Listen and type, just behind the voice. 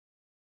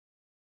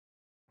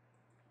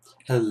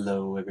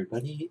Hello,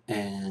 everybody,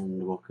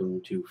 and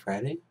welcome to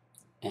Friday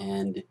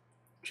and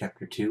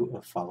Chapter 2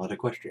 of Fallout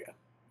Equestria.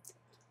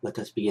 Let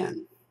us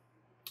begin.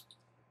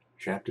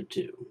 Chapter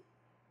 2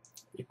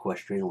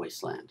 Equestrian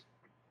Wasteland.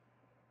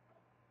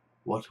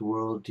 What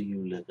world do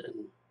you live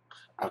in?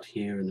 Out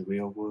here in the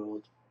real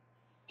world,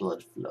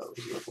 blood flows,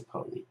 little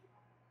pony.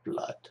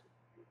 Blood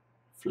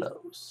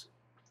flows.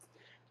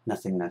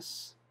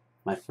 Nothingness.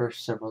 My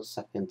first several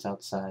seconds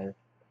outside,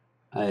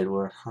 I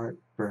were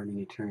heart-burning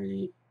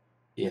eternity,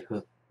 yet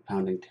with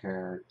pounding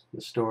terror.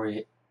 The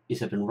story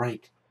had been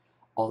right.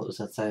 All that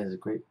was outside is a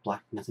great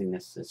black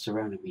nothingness that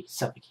surrounded me,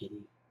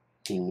 suffocating.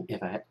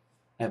 If I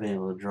had been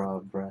able to draw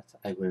a breath,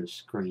 I would have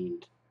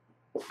screamed.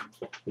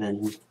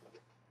 Then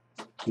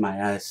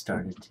my eyes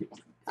started to...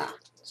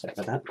 sorry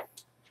about that.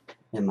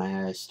 And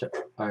my eyes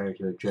started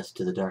to adjust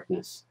to the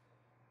darkness.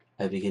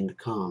 I began to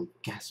calm,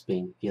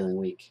 gasping, feeling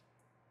weak,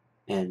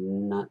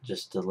 and not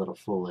just a little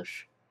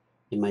foolish.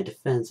 In my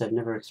defense, I've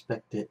never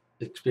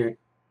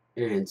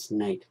experienced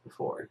night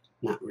before.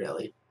 Not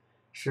really.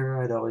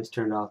 Sure, I'd always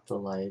turned off the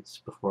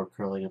lights before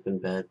curling up in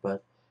bed,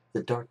 but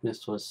the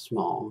darkness was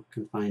small,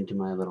 confined to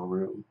my little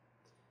room,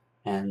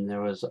 and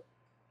there was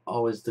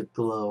always the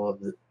glow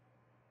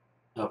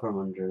from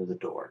under the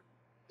door.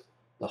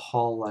 The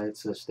hall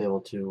lights of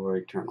Stable 2 were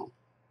eternal.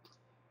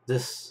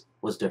 This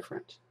was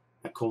different.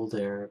 A cold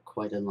air,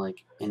 quite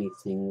unlike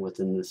anything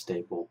within the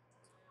stable,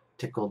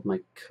 tickled my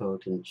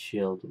coat and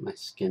chilled my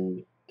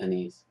skin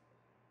beneath.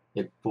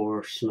 It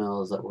bore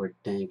smells that were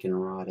dank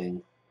and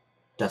rotting,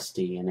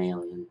 dusty and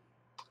alien.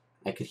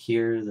 I could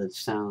hear the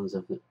sounds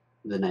of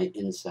the night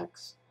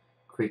insects,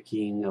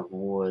 creaking of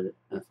wood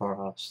and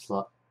far-off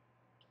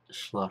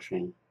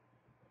sloshing.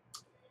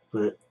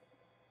 But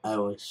I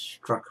was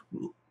struck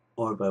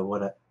more by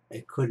what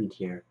I couldn't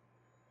hear.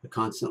 The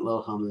constant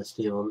low hum of the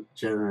stable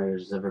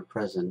generators ever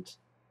present.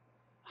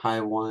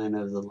 High whine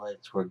of the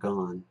lights were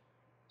gone,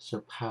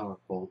 so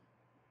powerful,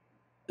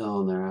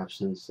 in their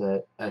absence,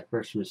 that I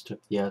first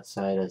mistook the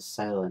outside as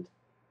silent.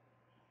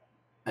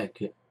 I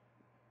could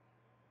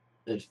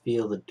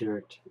feel the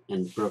dirt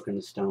and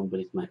broken stone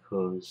beneath my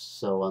hooves,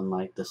 so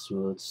unlike the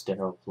smooth,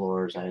 sterile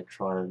floors I had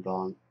trodden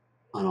on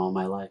all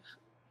my life.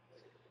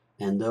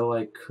 And though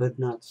I could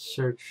not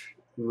see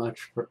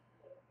much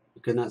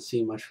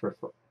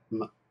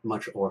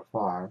or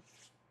far,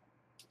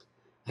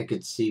 I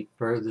could see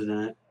further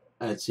than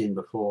I had seen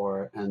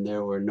before, and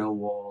there were no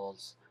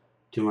walls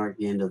to mark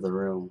the end of the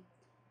room.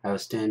 I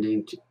was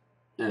staring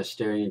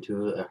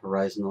into a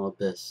horizontal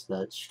abyss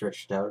that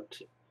stretched out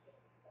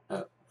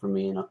from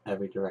me in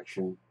every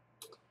direction.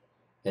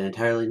 An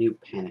entirely new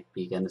panic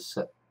began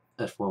to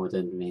form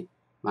within me.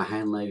 My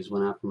hind legs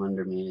went out from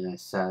under me, and I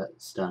sat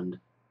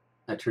stunned.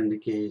 I turned to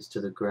gaze to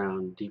the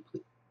ground,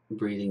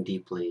 breathing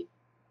deeply,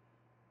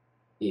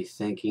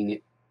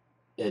 thanking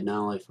it not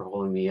only for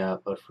holding me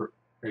up, but for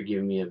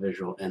giving me a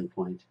visual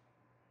endpoint.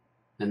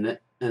 And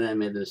I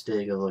made the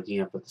mistake of looking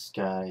up at the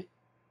sky,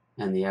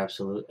 and the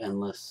absolute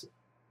endless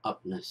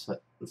upness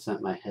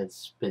sent my head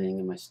spinning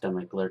and my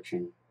stomach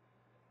lurching.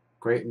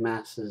 Great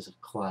masses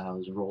of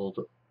clouds rolled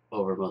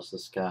over most of the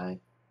sky,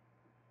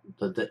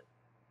 but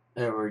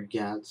there were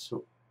gaps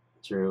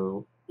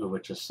through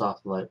which a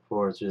soft light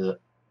poured through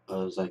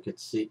as I could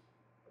see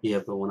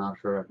it but went out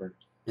forever.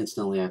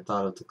 Instantly I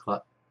thought of the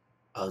clouds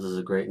as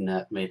a great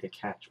net made to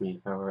catch me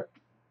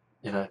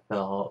if I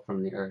fell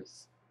from the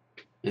earth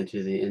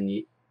into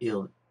the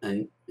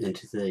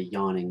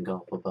yawning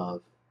gulf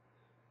above.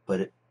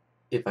 But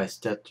if I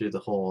stepped through the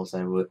holes,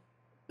 I would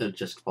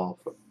just fall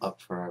up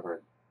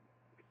forever.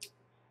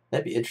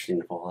 That'd be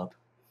interesting to fall up.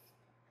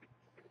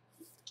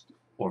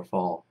 Or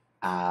fall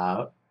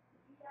out.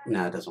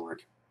 No, it doesn't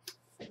work.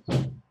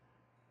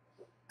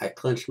 I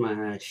clenched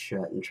my eyes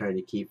shut and tried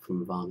to keep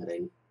from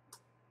vomiting.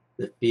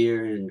 The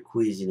fear and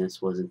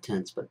queasiness was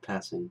intense but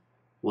passing.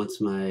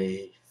 Once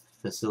my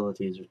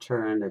facilities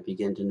returned, I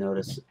began to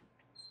notice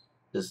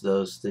as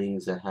those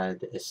things that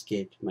had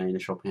escaped my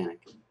initial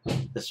panic.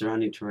 The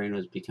surrounding terrain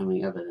was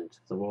becoming evident.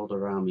 The world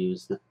around me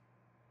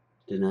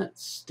did not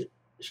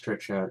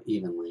stretch out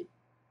evenly.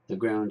 The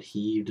ground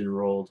heaved and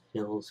rolled,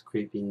 hills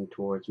creeping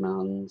towards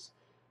mountains,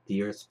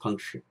 the earth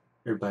punctured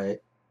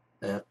by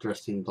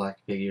thrusting black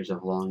figures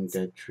of long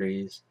dead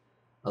trees.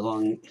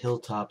 Along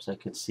hilltops I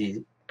could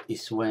see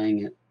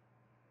swaying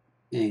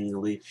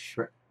leaf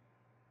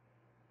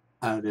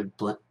shrouded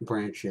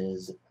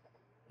branches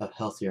of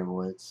healthier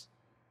woods,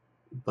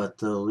 but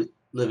the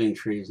living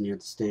trees near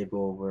the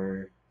stable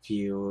were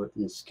few,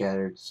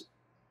 scattered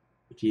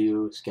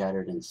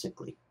and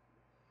sickly.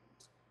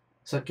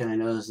 Second, I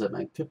noticed that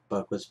my pip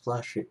buck was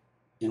flashing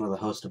with a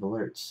host of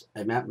alerts.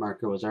 The map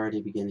marker was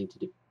already beginning to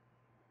do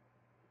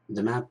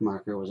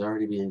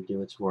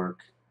its work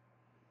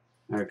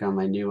on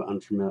my new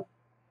unfamiliar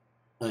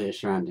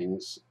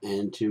surroundings,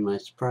 and to my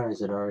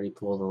surprise, it already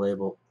pulled a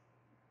label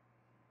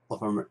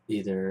from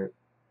the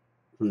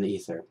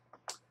ether.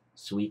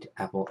 Sweet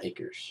Apple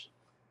Acres.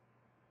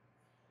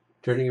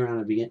 Turning around,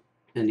 I began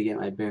to get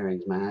my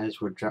bearings. My eyes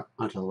were drawn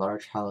onto a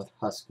large hollowed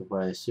husk of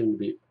what I assumed to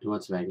be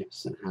once a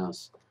magnificent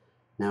house.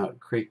 Now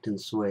it creaked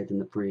and swayed in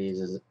the breeze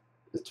as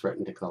it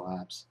threatened to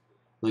collapse.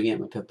 Looking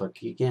at my pip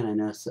book again, I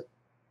noticed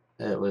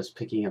that it was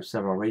picking up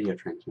several radio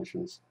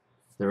transmissions.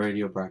 The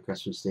radio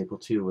broadcast from Stable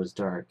 2 was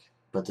dark,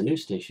 but the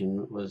news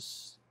station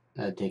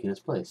had taken its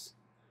place.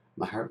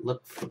 My heart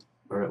leapt,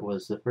 for it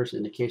was the first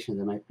indication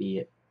there might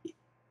be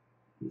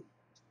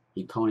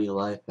a pony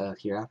life out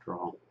here after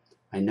all.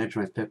 I nudged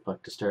my pip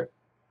book to start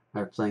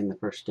playing the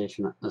first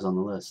station that was on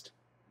the list.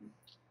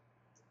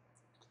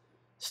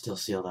 Still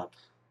sealed up.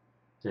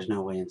 There's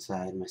no way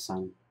inside, my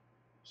son.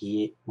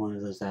 He ate one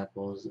of those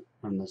apples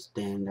from those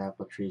damned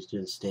apple trees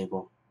near the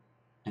stable,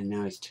 and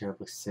now he's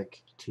terribly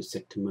sick, too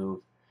sick to move.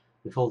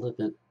 We've holed up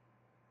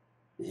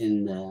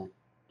in the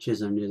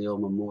Chisholm near the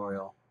old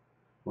memorial.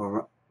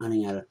 We're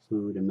running out of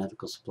food and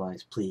medical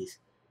supplies. Please,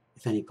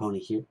 if any pony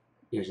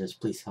hears us,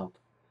 please help.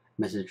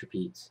 Message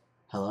repeats.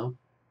 Hello?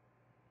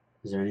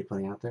 Is there any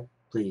pony out there?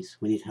 Please,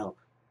 we need help.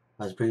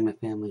 I was bringing my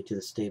family to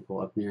the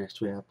stable up near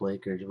Equestria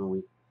Acres when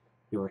we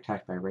were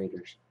attacked by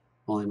raiders.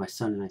 Only my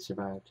son and I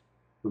survived.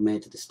 We made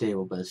it to the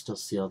stable, but it's still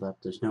sealed up.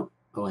 There's no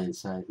way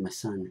inside. My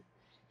son,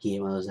 he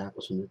ate one of those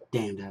apples from the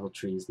damned apple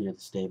trees near the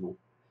stable.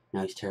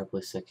 Now he's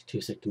terribly sick,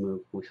 too sick to move.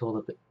 We holed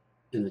up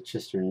in the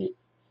Chester near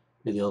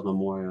the old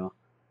memorial.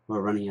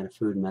 We're running out of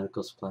food and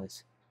medical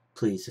supplies.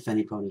 Please, if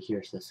any pony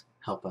hears this,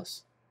 help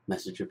us.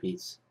 Message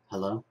repeats.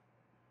 Hello?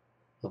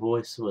 The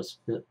voice was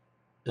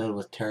filled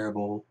with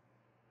terrible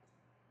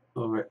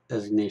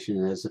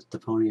resignation, as if the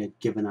pony had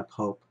given up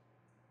hope,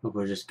 but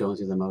was just going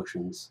through the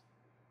motions.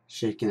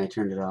 Shaken, I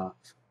turned it off.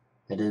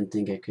 I didn't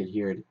think I could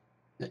hear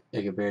it.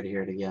 I could bear to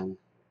hear it again.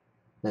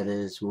 That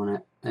is,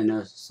 when I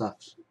noticed a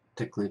soft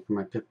tickling from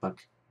my pip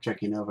buck.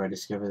 Checking over, I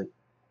discovered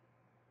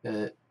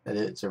that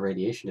it's a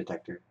radiation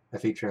detector, a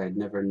feature I'd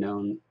never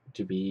known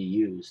to be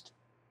used.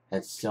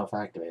 Had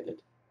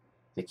self-activated.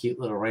 The cute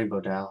little rainbow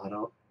dial had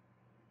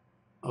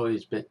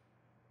always been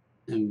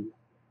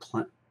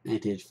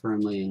implanted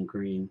firmly in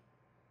green.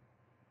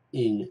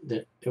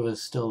 It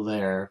was still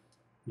there,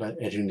 but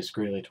edging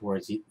discreetly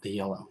towards the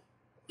yellow.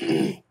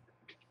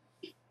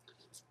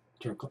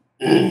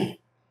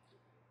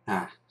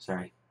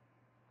 Sorry.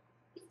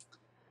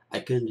 I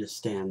couldn't just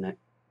stand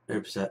there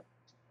upset.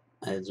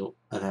 I had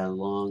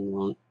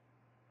long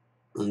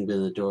been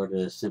the door to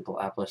a simple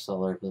apple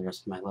seller for the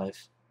rest of my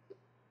life.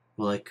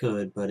 Well, I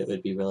could, but it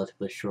would be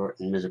relatively short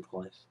and miserable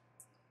life.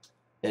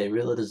 A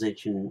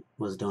realization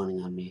was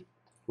dawning on me.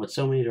 With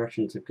so many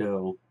directions to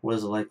go, what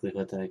is the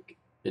likelihood that I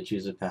could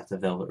choose the path the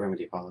Velvet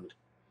Remedy followed?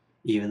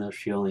 Even though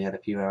she only had a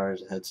few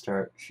hours head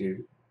start,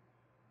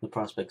 the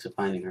prospects of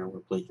finding her were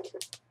bleak.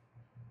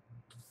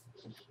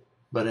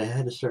 But I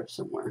had to start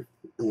somewhere,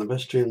 and the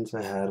best chance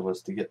I had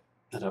was to get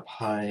up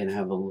high and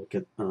have a look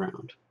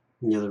around.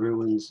 The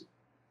ruins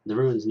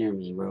near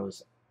me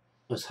was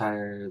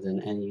higher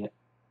than any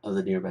of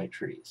the nearby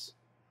trees,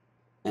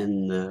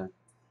 and the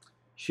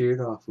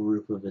sheared-off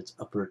roof of its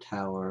upper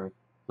tower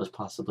was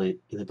possibly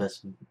the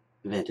best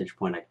vantage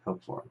point I could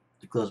hope for.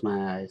 I closed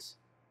my eyes,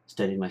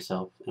 steadied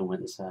myself, and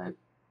went inside.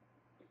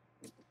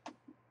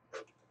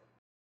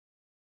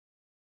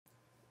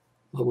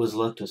 What was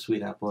left of the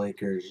Sweet Apple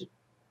Acres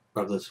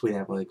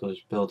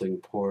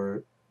building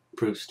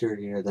proved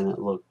sturdier than it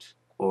looked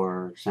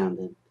or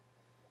sounded.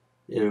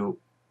 It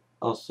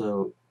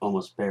also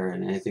almost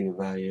barren. Anything of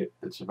value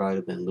that survived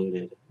had been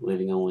looted,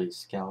 leaving only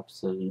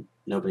scalps that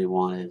nobody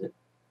wanted,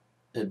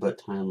 but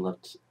time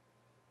left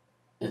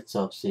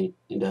itself seemed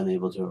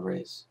unable to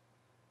erase.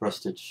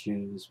 Rusted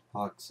shoes,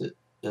 boxes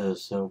of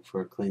soap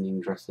for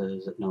cleaning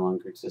dresses that no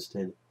longer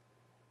existed,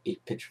 a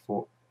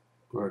pitchfork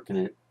in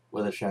it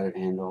with a shattered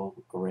handle,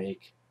 a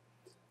rake.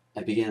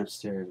 I began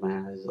upstairs.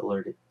 My eyes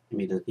alerted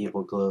me to the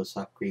feeble glow,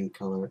 soft green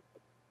color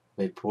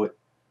of a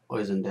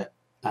poisoned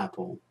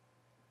apple,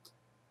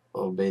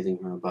 bathing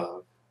her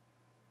above,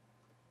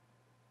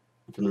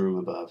 from the room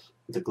above.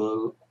 The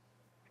glow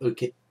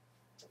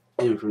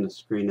came from the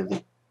screen of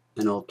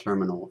an old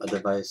terminal, a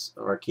device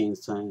of arcane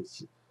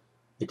science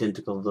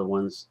identical to the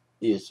ones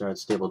used at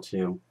Stable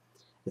 2.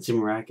 It seemed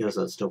miraculous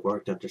that it still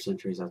worked after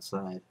centuries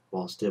outside.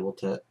 While Stable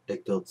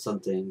Tech built some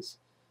things,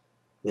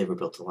 they were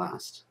built to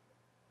last.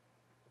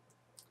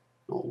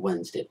 Well,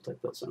 when Stable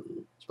Tech built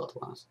something, it's built to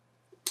last.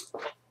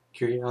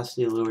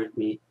 Curiosity lured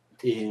me,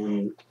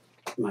 and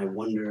my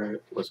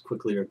wonder was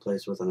quickly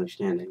replaced with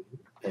understanding.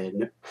 I had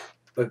no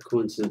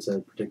coincidence that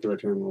a particular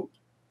terminal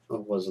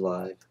was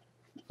alive.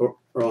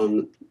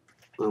 On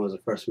was the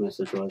first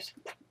message was,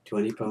 to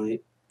any pony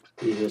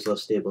who has left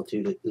Stable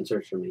 2 in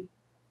search for me.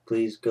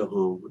 Please go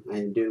home. I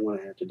am doing what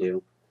I have to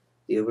do.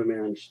 The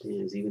Overmare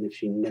understands, even if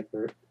she can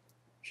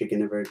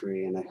never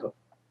agree, and I hope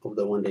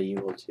that one day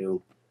you will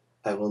too.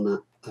 I will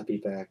not be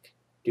back.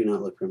 Do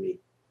not look for me.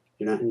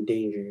 Do not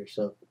endanger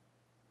yourself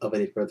of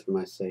any further for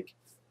my sake.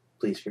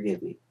 Please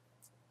forgive me.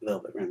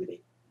 Velvet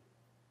Remedy.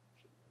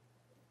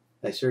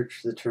 I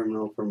searched the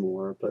terminal for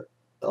more, but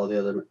all the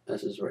other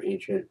messages were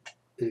ancient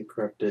and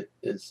corrupted,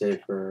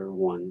 save for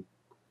one.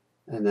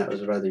 And that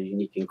was a rather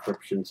unique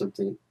encryption,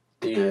 something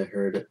I had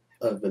heard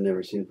of but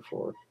never seen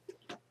before.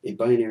 A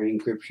binary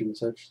encryption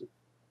such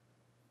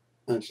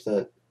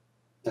that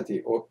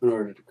In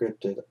order to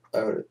decrypt it,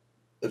 I would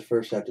at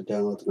first have to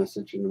download the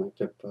message into my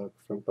PipBug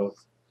from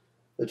both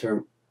the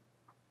terminal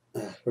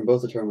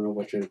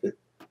which it had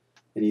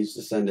been used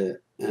to send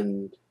it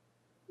and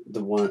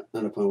the one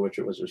upon which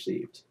it was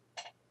received.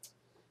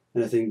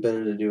 Anything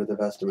better to do with the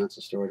vast amounts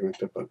of storage my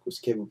PipBug was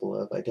capable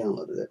of, I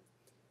downloaded it.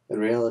 In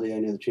reality, I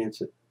knew the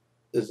chance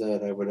is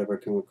that I would ever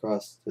come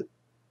across the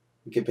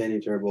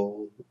companion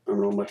terminal,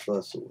 much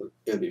less it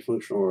would be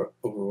functional or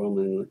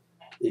overwhelmingly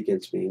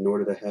against me,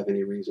 nor did I have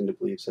any reason to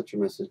believe such a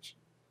message,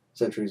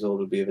 centuries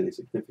old, would be of any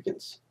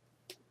significance.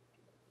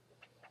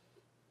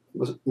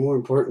 But more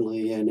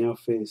importantly, I now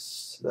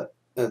face that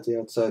at the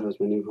outside was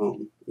my new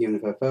home. Even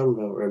if I found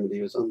without remedy,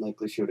 it was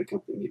unlikely she would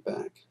accompany me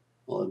back.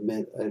 I'll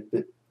admit I'd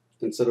been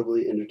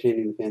unsettlably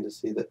entertaining the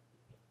fantasy that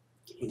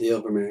the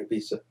Elvermere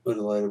beast would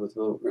delighted with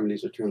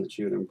Remedy's return, that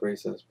she would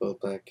embrace us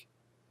both back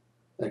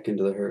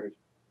into the herd.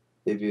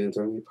 Maybe even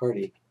throw me a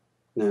party.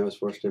 And I was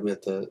forced to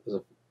admit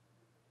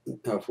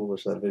how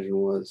foolish that vision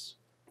was.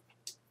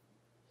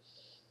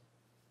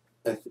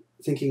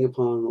 Thinking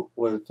upon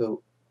what it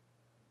felt,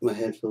 my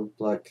head filled with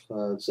black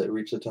clouds, I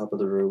reached the top of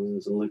the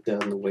ruins and looked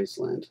out in the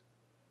wasteland.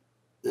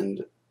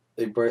 And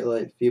a bright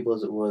light, feeble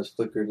as it was,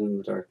 flickered in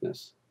the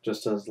darkness,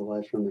 just as the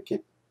light from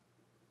the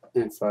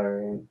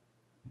campfire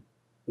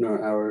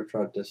nor hour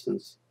trot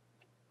distance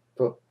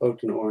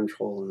poked an orange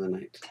hole in the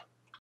night.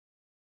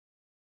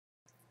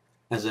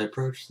 As I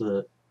approached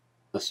a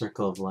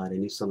circle of light, I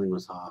knew something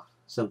was off.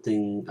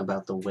 Something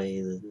about the way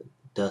the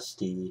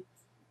dusty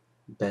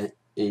bent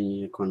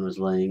unicorn was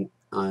laying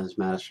on his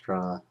mat of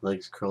straw,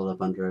 legs curled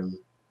up under him,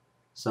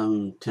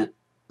 some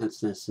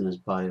tenseness in his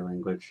body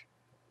language.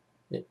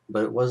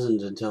 But it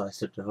wasn't until I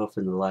stepped a hoof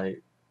in the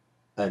light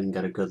and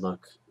got a good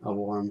look, a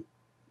warm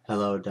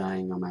hello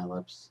dying on my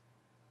lips.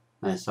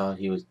 I saw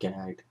he was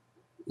gagged,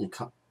 and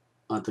caught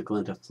the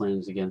glint of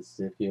flames against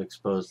the few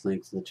exposed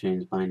links of the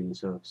chains binding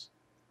his hoofs.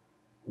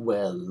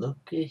 Well,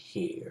 looky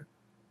here.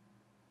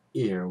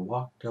 Here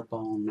walked up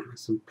all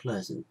nice and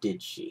pleasant,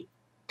 did she?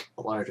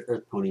 A large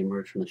earth pony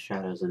emerged from the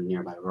shadows of a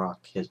nearby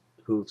rock. His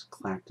hooves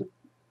clacked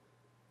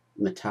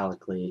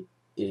metallically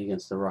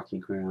against the rocky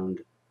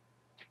ground.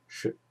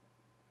 Should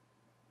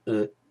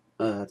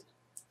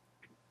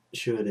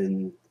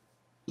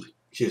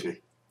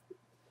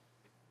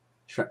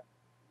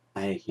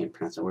I can't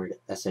pronounce the word,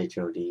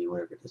 SHOD,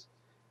 whatever it is,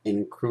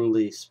 in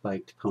cruelly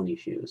spiked pony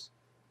shoes.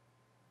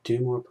 Two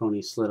more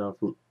ponies slid off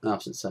from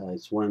opposite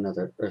sides, one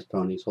another, earth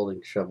ponies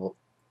holding shovels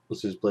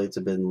whose blades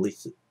had been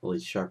lethally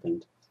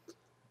sharpened,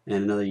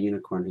 and another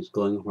unicorn whose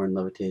glowing horn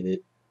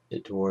levitated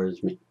it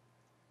towards me.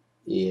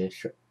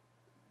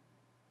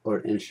 Or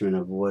an instrument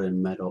of wood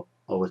and metal,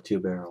 all with two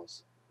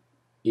barrels.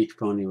 Each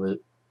pony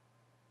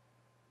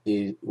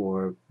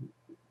wore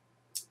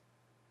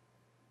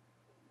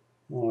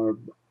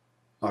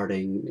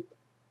arding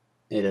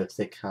made of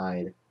thick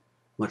hide,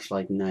 much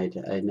like night.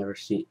 I had never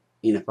seen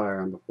a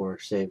firearm before,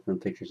 save from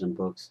pictures and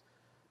books.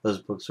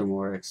 Those books were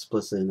more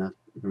explicit enough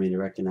for me to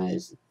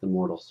recognize the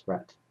mortal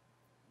threat.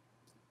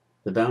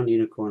 The bound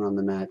unicorn on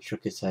the mat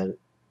shook his head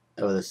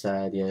with a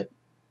sad yet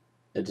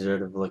a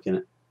desertive look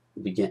and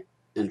began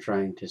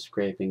trying to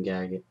scrape and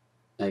gag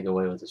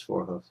away with his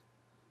forehoof,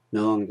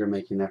 no longer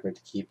making an effort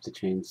to keep the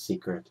chain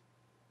secret.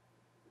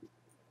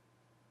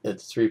 The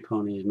three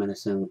ponies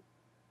menacing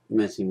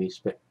me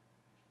spared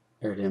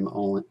him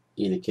only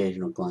an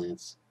occasional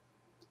glance.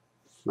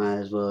 Might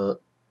as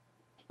well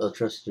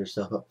trust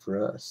yourself up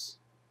for us.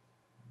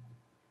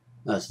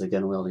 Thus the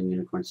gun-wielding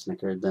unicorn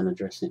snickered, then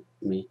addressing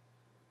me,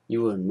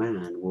 "You wouldn't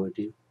mind, would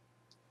you?"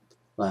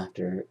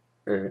 Laughter,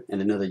 and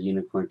another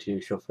unicorn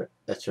too.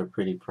 That's your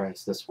pretty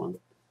price, this one.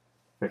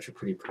 That's your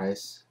pretty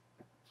price?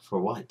 For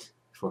what?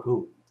 For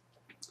whom?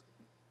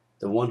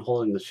 The one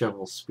holding the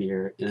shovel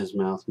spear in his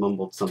mouth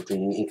mumbled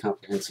something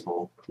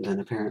incomprehensible,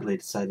 then apparently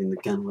deciding the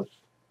gun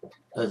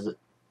as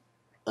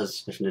a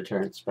sufficient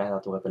deterrent, spat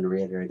out the weapon and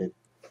reiterated,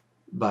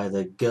 "By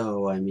the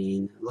go, I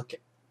mean, look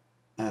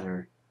at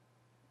her.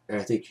 Or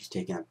I think she's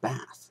taking a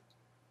bath."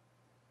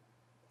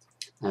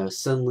 I was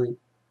suddenly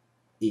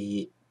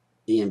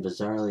and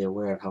bizarrely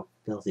aware of how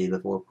filthy the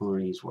four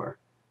ponies were,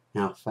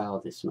 and how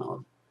foul they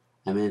smelled.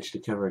 I managed to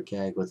cover a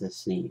gag with a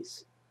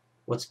sneeze.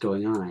 "What's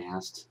going on?" I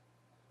asked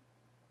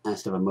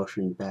of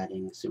emotion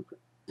batting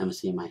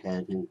supremacy in my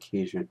head, and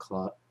confusion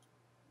clawed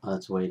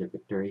its way to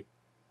victory.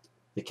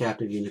 The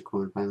captive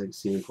unicorn finally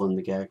succeeded in pulling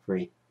the gag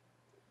free.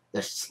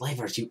 "They're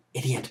slavers, you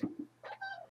idiot!"